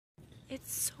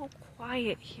It's so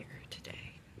quiet here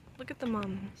today. Look at the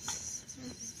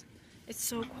mums. It's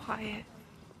so quiet.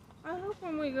 I hope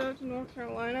when we go to North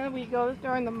Carolina, we go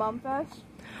during the Mum Fest.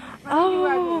 Oh, you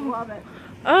guys will love it.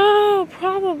 Oh,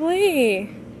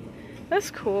 probably.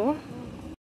 That's cool.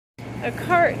 A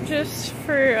cart just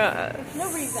for us.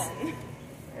 No reason.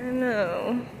 I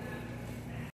know.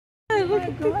 Yeah, look,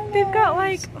 they've got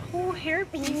like whole hair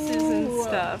pieces and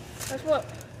stuff. That's what.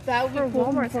 That would be For cool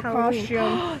Walmart's for Halloween.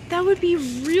 costume. That would be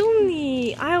real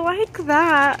neat. I like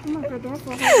that. Oh my god, that's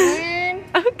for Halloween.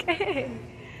 Okay.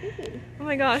 Oh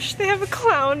my gosh, they have a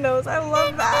clown nose. I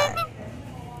love that.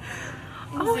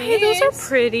 Oh, hey, those are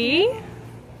pretty.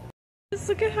 Just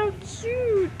look at how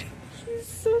cute. He's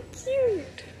so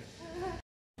cute.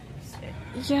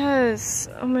 Yes.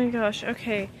 Oh my gosh.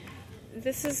 Okay.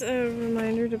 This is a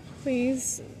reminder to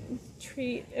please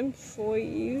treat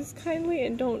employees kindly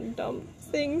and don't dump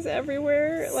things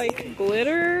everywhere like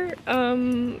glitter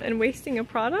and wasting a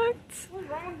product. What's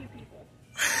wrong with you people?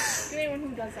 Anyone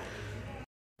who does that.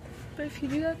 But if you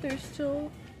do that, there's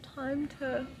still time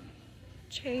to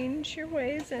change your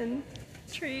ways and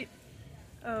treat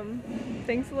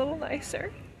things a little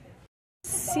nicer.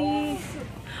 See?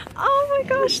 Oh my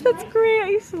gosh, that's great! I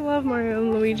used to love Mario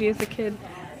and Luigi as a kid.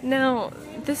 Now,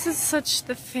 this is such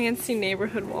the fancy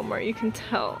neighborhood Walmart, you can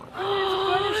tell.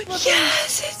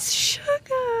 Yes, it's Sugar!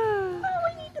 Oh,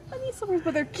 I need the bunny slippers,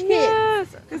 but they're kids.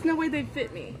 Yes. There's no way they'd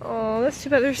fit me. Oh, that's too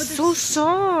bad. They're so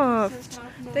soft.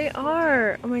 They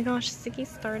are. Oh my gosh, sticky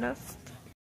stardust.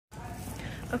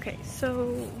 Okay,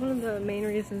 so one of the main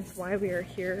reasons why we are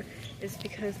here is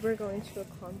because we're going to a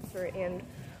concert and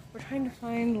we're trying to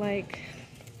find like,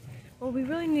 well, we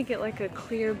really need to get like a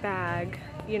clear bag,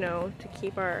 you know, to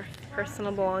keep our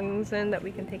personal belongings in that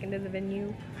we can take into the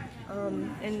venue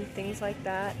and things like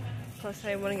that. Plus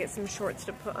I want to get some shorts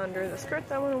to put under the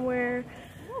skirts I want to wear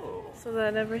so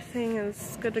that everything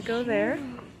is good to go there.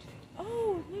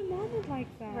 Oh, my mom would like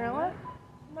that. Really? I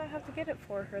might have to get it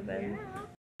for her then.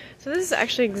 So this is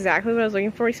actually exactly what I was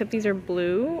looking for, except these are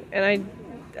blue, and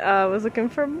I was looking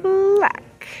for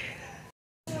black.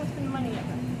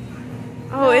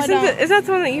 Oh, No, is that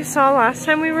the one that you saw last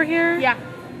time we were here? Yeah.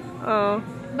 Oh.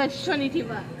 But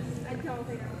Shonitiva.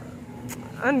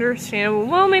 Understandable.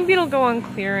 Well, maybe it'll go on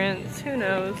clearance. Who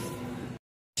knows?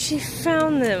 She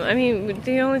found them. I mean,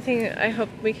 the only thing I hope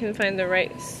we can find the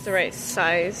right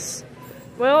size.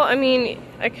 Well, I mean,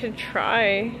 I could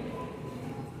try.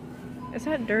 Is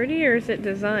that dirty or is it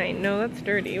design? No, that's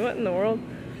dirty. What in the world?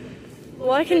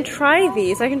 Well, I can try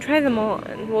these. I can try them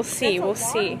on. We'll see. We'll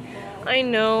see. I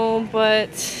know, but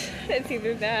it's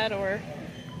either that or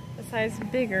a size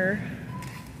bigger.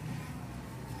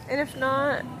 And if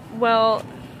not, well,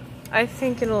 I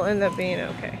think it'll end up being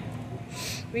okay.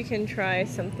 We can try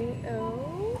something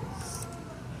else.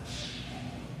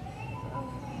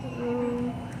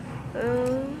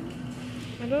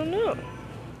 I don't know.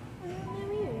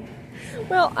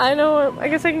 Well, I know. I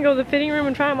guess I can go to the fitting room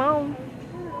and try them on.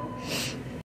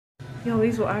 Yo,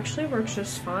 these will actually work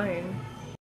just fine.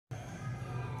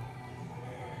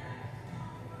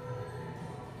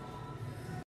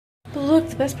 But look,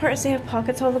 the best part is they have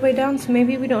pockets all the way down, so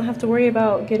maybe we don't have to worry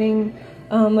about getting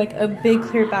like a big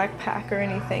clear backpack or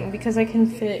anything, because I can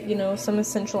fit, you know, some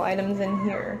essential items in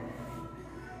here.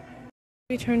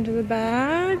 We turn to the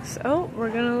bags. Oh,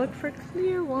 we're gonna look for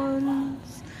clear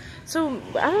ones. So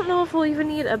I don't know if we'll even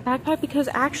need a backpack, because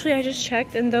actually I just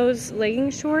checked and those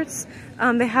legging shorts,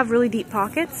 they have really deep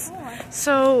pockets.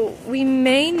 So we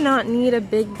may not need a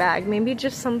big bag, maybe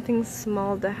just something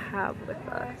small to have with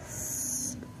us.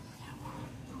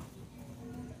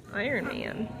 Iron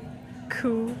Man.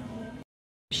 Cool.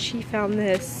 She found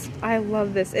this. I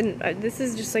love this. And this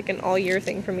is just like an all year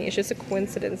thing for me. It's just a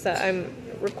coincidence that I'm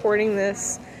recording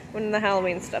this when the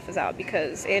Halloween stuff is out,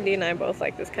 because Andi and I both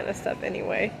like this kind of stuff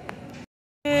anyway.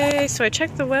 Okay, so I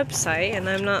checked the website and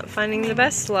I'm not finding the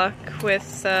best luck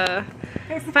with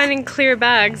finding clear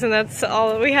bags, and that's all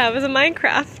that we have is a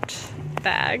Minecraft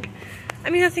bag.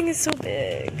 I mean, that thing is so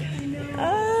big. I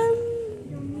know.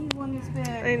 You need one this big.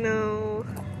 I know.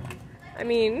 I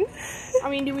mean,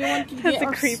 do we want to get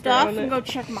our stuff and go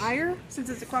check Meyer since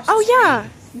it's across the street? street? Yeah,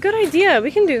 good idea. We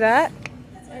can do that.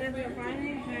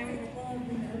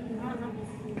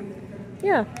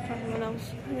 Yeah.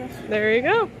 There you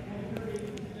go.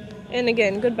 And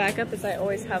again, good backup is I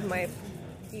always have my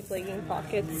deep legging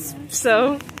pockets,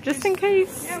 so just in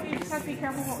case. Yeah, we just have to be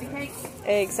careful what we take.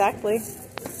 Exactly.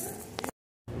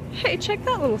 Hey, check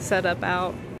that little setup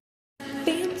out.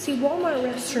 Fancy Walmart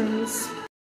restrooms.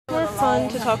 It's more fun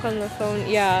to talk on the phone.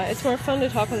 Yeah, it's more fun to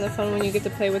talk on the phone when you get to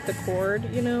play with the cord,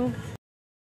 you know?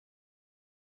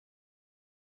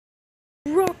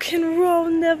 Rock and roll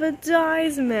never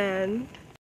dies, man.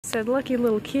 Said lucky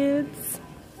little kids.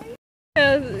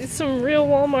 Yeah, some real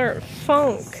Walmart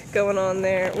funk going on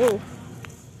there. Whoa.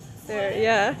 There,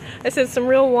 yeah. I said some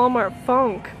real Walmart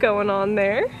funk going on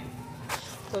there.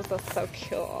 Those are so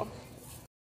cool.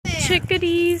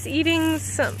 Chickadees eating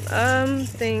some,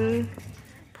 thing.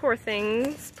 Poor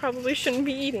things. Probably shouldn't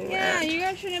be eating that. Yeah, you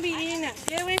guys shouldn't be eating that.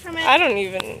 Get away from it. I don't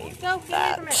even eat Go, get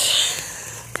that. away from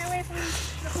it. Get away from the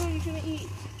food you shouldn't eat.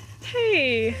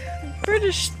 Hey,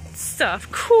 British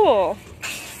stuff. Cool.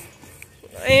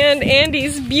 And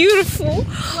Andy's beautiful,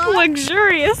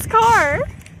 luxurious car.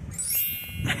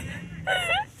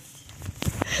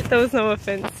 That was no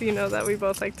offense, you know, that we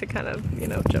both like to kind of, you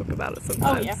know, joke about it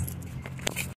sometimes. Oh, yeah.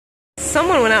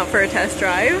 Someone went out for a test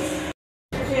drive.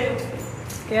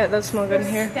 Yeah, it does smell good in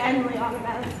here. Stanley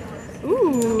automatic.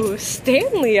 Ooh,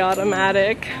 Stanley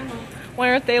automatic. Why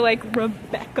aren't they like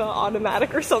Rebecca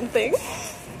automatic or something?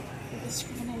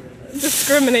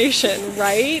 Discrimination,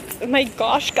 right? Oh my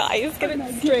gosh, guys, get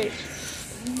it straight.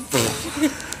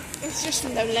 It's just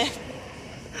lovely.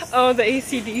 Oh, the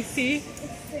AC/DC.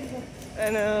 I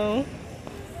know.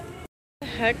 What the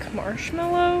heck,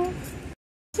 marshmallow?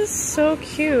 This is so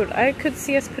cute. I could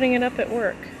see us putting it up at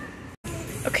work.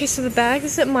 Okay, so the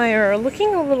bags at Meijer are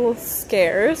looking a little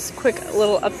scarce. Quick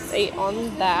little update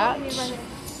on that.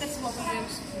 That's what we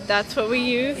use. That's what we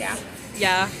use? Yeah.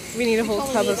 Yeah, we need a whole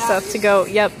tub of stuff to go.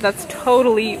 Yep, that's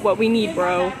totally what we need,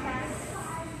 bro.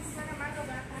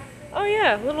 Oh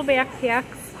yeah, little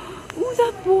backpacks. Ooh,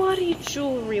 that body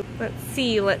jewelry. Let's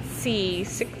see.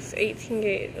 18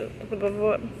 gauge.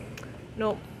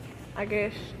 Nope, I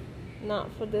guess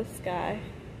not for this guy.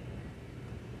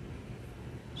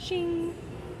 Shing.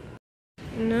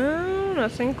 No,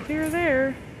 nothing clear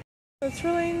there. That's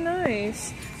really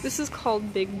nice. This is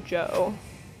called Big Joe.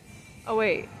 Oh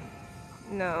wait.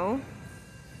 No.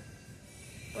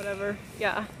 Whatever.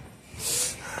 Yeah.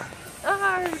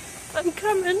 I'm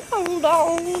coming. Hold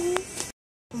on.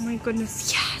 Oh my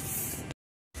goodness. Yes.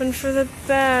 Hoping for the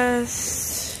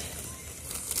best.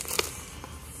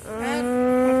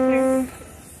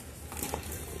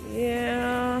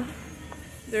 Yeah.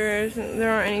 There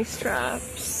aren't any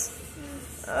straps.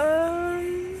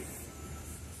 Oh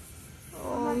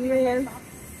man.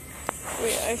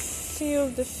 Wait, I feel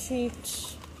defeat.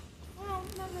 Well,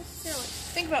 not necessarily.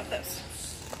 Think about this.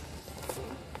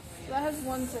 That has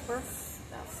one zipper.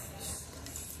 No.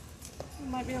 You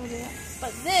might be able to do that.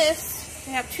 But this,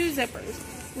 they have two zippers.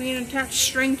 We need to attach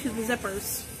string to the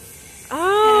zippers.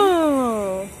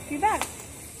 Oh. Be back.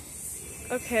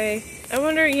 Okay. I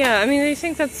wonder, yeah, I mean, do you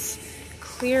think that's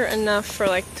clear enough for,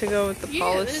 like, to go with the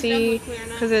policy?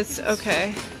 Because it's,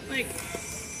 okay. Like,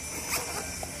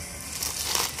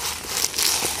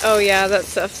 oh yeah, that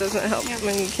stuff doesn't help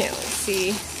when you can't, like,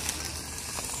 see.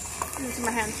 it's in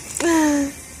my hand.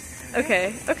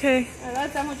 Okay, okay.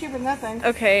 That's how much cheaper than that thing.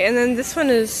 Okay, and then this one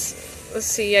is, let's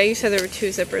see, yeah, you said there were two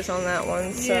zippers on that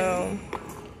one, so,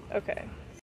 okay.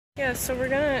 Yeah, so we're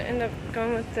gonna end up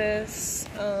going with this,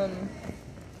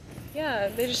 yeah,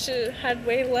 they just had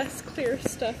way less clear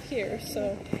stuff here,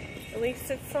 so at least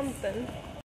it's something.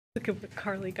 Look at what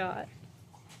Carly got.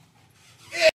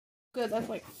 Good, that's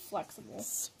like flexible.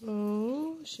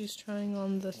 So, she's trying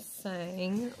on the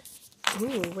thing.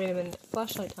 Ooh, wait a minute,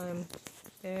 flashlight time.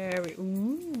 There we,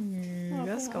 ooh,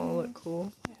 that's gonna look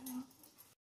cool.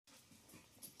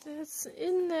 Yeah.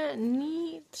 Isn't that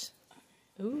neat?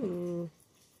 Ooh.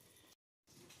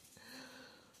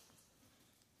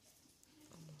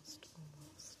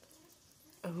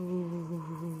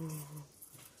 Ooh.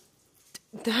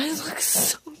 That looks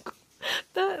so cool.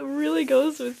 That really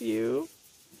goes with you.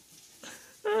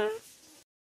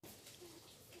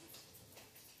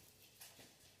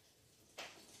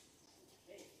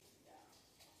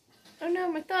 Oh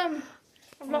no, my thumb.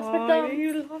 I've lost my thumb.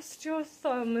 You lost your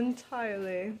thumb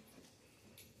entirely.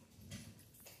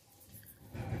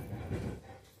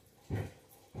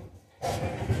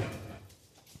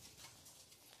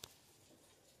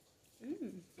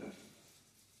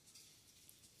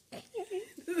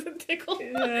 This is a tickle.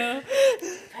 Yeah.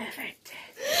 Perfect.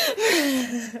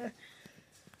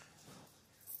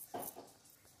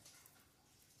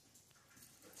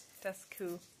 That's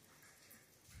cool.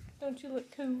 Don't you look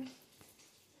cool?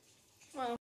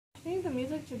 Well, I think the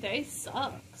music today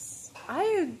sucks.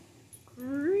 I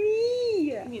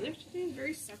agree. The music today is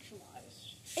very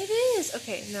sexualized. It is.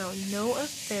 Okay, now, no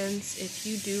offense if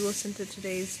you do listen to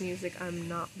today's music. I'm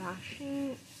not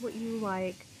bashing what you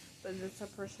like, but it's a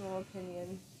personal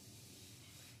opinion.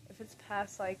 if it's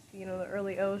past like, you know, the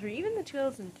early O's or even the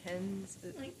 2010s.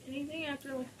 Like anything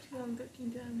after like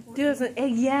 2013, 2014.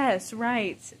 2000, yes,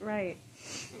 right. Yeah.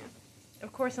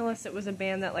 Of course, unless it was a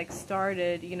band that like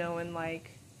started, you know, in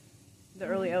like the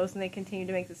early O's and they continued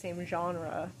to make the same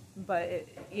genre, but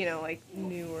it, you know, like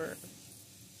newer.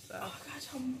 So. Oh gosh,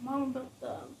 tell Mom about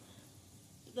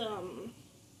the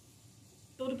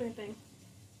Build-A-Bear thing.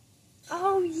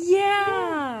 Oh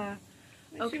yeah.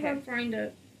 Okay. She won't find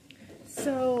it.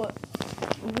 So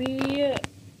we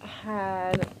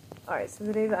had. All right. So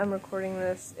the day that I'm recording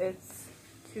this, it's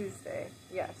Tuesday.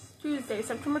 Yes. Tuesday,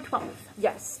 September 12th.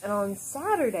 Yes, and on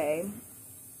Saturday,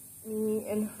 me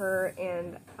and her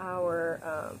and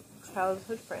our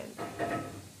childhood friend,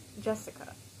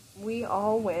 Jessica, we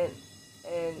all went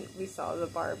and we saw the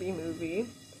Barbie movie.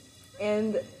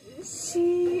 And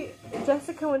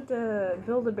Jessica went to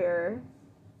Build-A-Bear.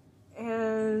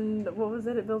 And what was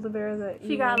it at Build-A-Bear that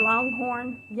she got a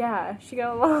Longhorn? Yeah, she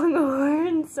got a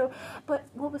Longhorn. So, but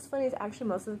what was funny is actually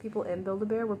most of the people in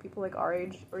Build-A-Bear were people like our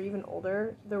age or even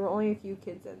older. There were only a few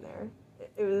kids in there.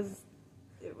 It was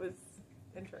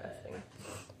interesting.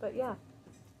 But yeah.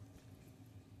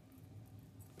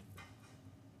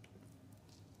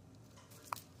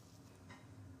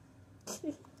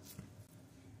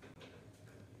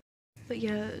 But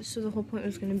yeah, so the whole point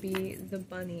was going to be the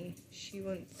bunny.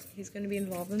 He's going to be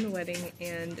involved in the wedding,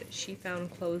 and she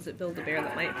found clothes at Build-A-Bear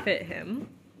that might fit him.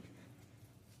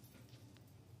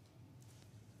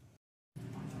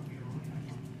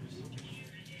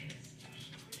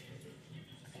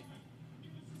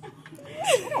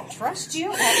 I don't trust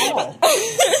you at all.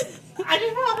 I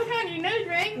just want to look on your nose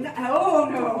ring. Oh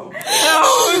no.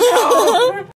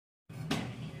 Oh no.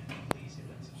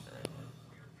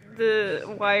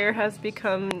 The wire has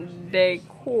become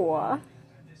decor.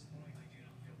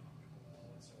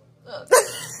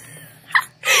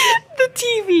 The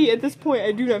TV at this point,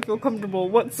 I do not feel comfortable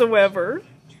whatsoever.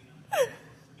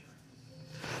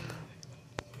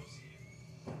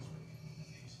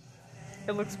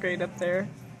 It looks great up there.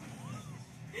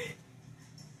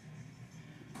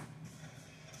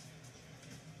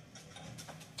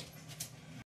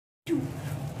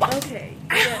 Okay.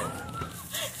 Yeah.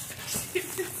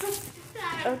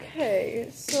 Okay,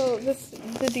 so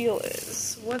the deal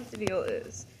is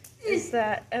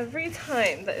that every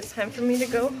time that it's time for me to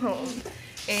go home,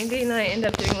 Andi and I end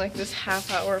up doing like this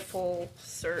half-hour full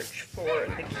search for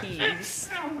the keys.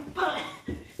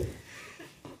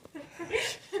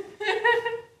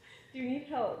 Do you need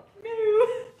help? No.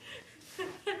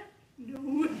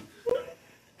 No.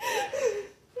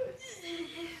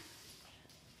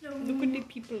 Look at the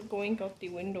people going out the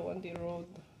window on the road.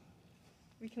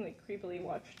 We can like creepily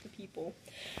watch the people.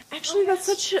 Actually, that's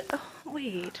such a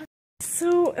wait.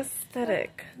 So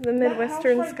aesthetic. The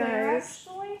Midwestern right there, skies.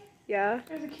 actually, Yeah.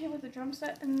 there's a kid with a drum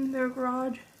set in their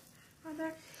garage. Right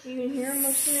there. You can hear him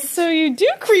mostly. So you do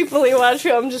creepily watch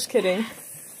you. I'm just kidding.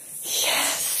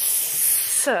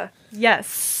 Yes.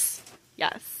 Yes.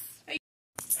 Yes.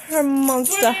 Her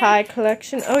Monster High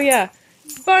collection. Oh yeah.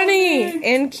 Bunny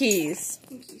and keys.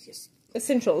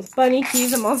 Essentials. Bunny,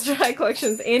 keys, and Monster High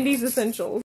collections. Andi's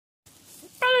essentials.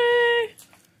 Bunny!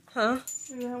 Huh?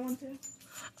 Maybe that one too.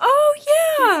 Oh,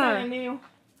 yeah! Kind of new.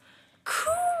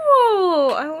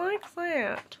 Cool! I like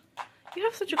that. You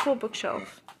have such a cool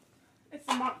bookshelf. It's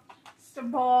a monster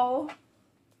ball.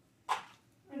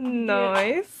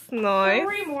 Nice, nice.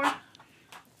 3 more.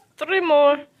 3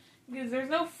 more. Because there's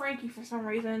no Frankie for some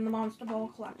reason in the monster ball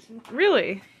collection.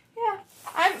 Really? Yeah.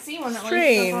 I haven't seen one at least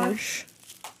so far. Strange.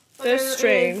 That's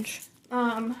strange.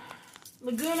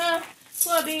 Laguna,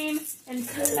 Claudine, and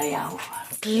Cleo.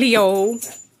 Cleo.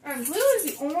 And Cleo is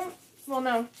the only one. Well,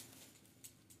 no.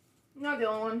 Not the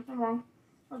only one. I'm wrong.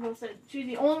 I was going to say, she's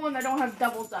the only one that don't have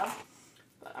doubles of.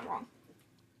 But I'm wrong.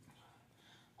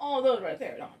 All those right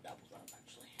there don't have doubles of,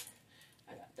 actually.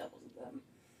 I got doubles of them.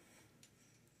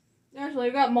 Actually, I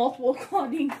got multiple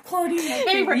Claudine. Claudine's my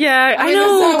favorite. Yeah, I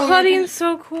know. Claudine's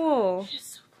so cool. She's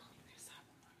so cool.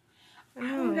 I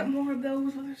want to get more of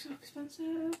those, but they're so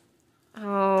expensive.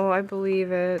 Oh, I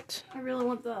believe it. I really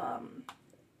want the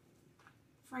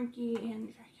Frankie and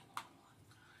Dracula one.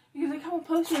 Because they come with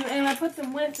posters, and I put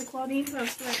them with the Claudine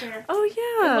poster right there. Oh,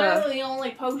 yeah. It's literally the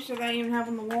only poster that I even have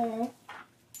on the wall.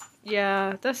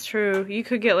 Yeah, that's true. You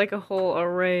could get like a whole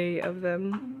array of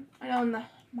them. I know in my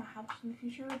house in the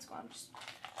future, it's going to just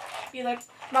be like,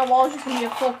 my wall is just going to be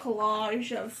a full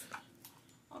collage of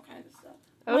all kinds of stuff.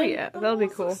 Oh, like, yeah, that'll be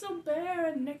cool. So bare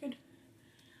and naked.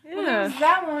 Yeah. Well, there was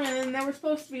that one, and then there was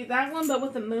supposed to be that one, but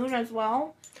with the moon as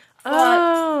well.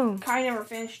 Oh. I never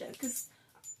finished it, because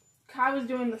Kai was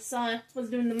doing the sun, was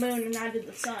doing the moon, and I did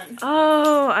the sun.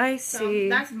 Oh, I So see.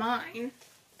 that's mine.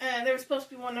 And there was supposed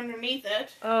to be one underneath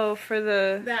it. Oh, for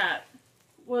the... That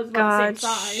was about the same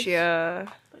size.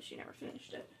 Gotcha. But she never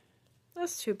finished it.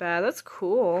 That's too bad. That's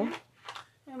cool.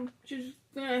 She's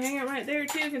gonna hang it right there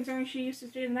too, considering she used to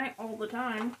stay the night all the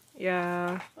time.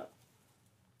 Yeah. But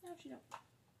no, she don't.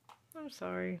 I'm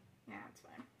sorry. Yeah, it's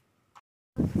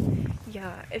fine.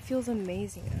 Yeah, it feels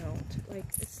amazing out. Like,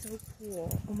 it's so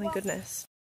cool. Oh my goodness.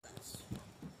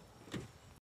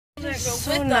 It's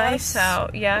so nice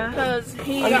out, yeah. Because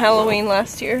he on Halloween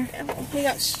last year. He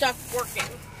got stuck working.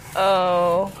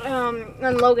 Oh.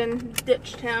 And Logan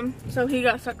ditched him, so he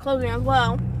got stuck closing as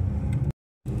well.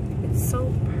 It's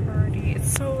so pretty.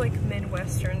 It's so like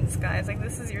Midwestern skies. Like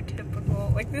this is your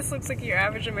typical, like this looks like your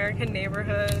average American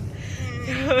neighborhood.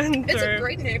 It's a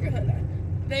great neighborhood.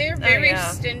 They're very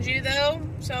stingy though,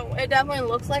 so it definitely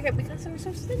looks like it because they're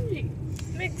so stingy.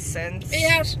 Makes sense.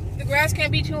 Yes, the grass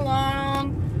can't be too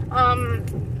long.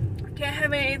 Can't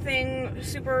have anything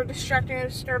super distracting or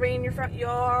disturbing in your front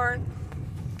yard.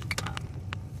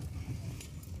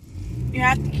 You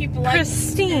have to keep the lights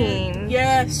pristine.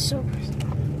 Yes, so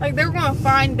pristine. Like they're gonna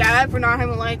find Dad for not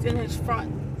having lights in his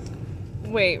front.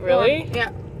 Wait, really?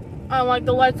 Yeah. Like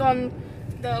the lights on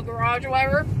the garage or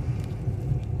whatever,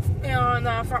 and on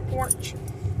the front porch.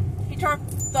 He turned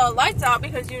the lights out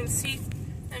because you can see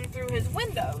them through his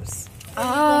windows.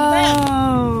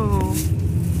 Oh.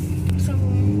 So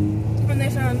when they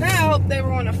found out, they were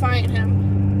going to fine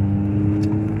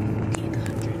him.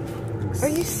 $800. Are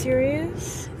you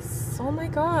serious? Oh my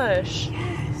gosh.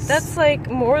 Yes. That's like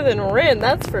more than rent,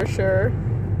 that's for sure.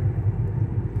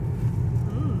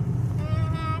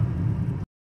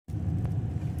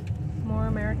 More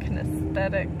American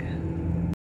aesthetic.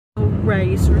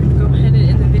 Alright, so we're gonna go ahead and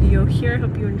end the video here. I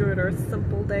hope you enjoyed our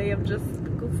simple day of just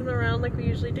goofing around like we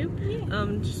usually do. Yeah.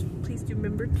 Just please do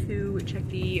remember to check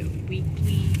the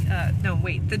weekly,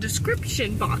 the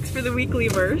description box for the weekly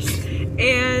verse.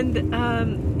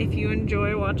 And if you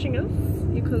enjoy watching us,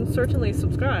 you can certainly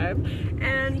subscribe.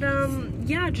 And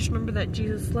yeah, just remember that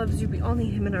Jesus loves you. We all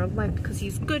need him in our life because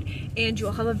he's good. And you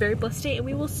all have a very blessed day, and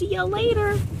we will see you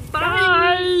later.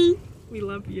 Bye. We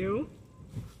love you.